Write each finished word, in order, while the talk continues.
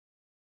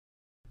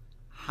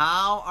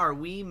How are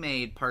we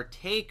made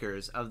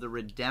partakers of the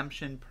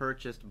redemption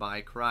purchased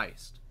by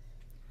Christ?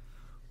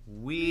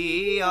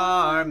 We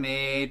are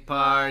made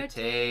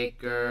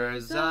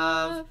partakers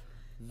of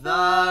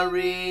the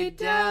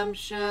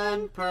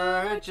redemption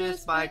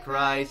purchased by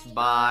Christ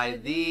by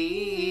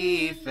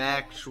the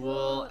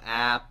effectual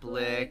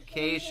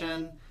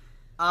application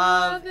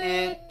of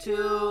it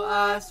to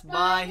us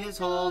by his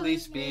Holy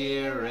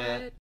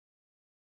Spirit.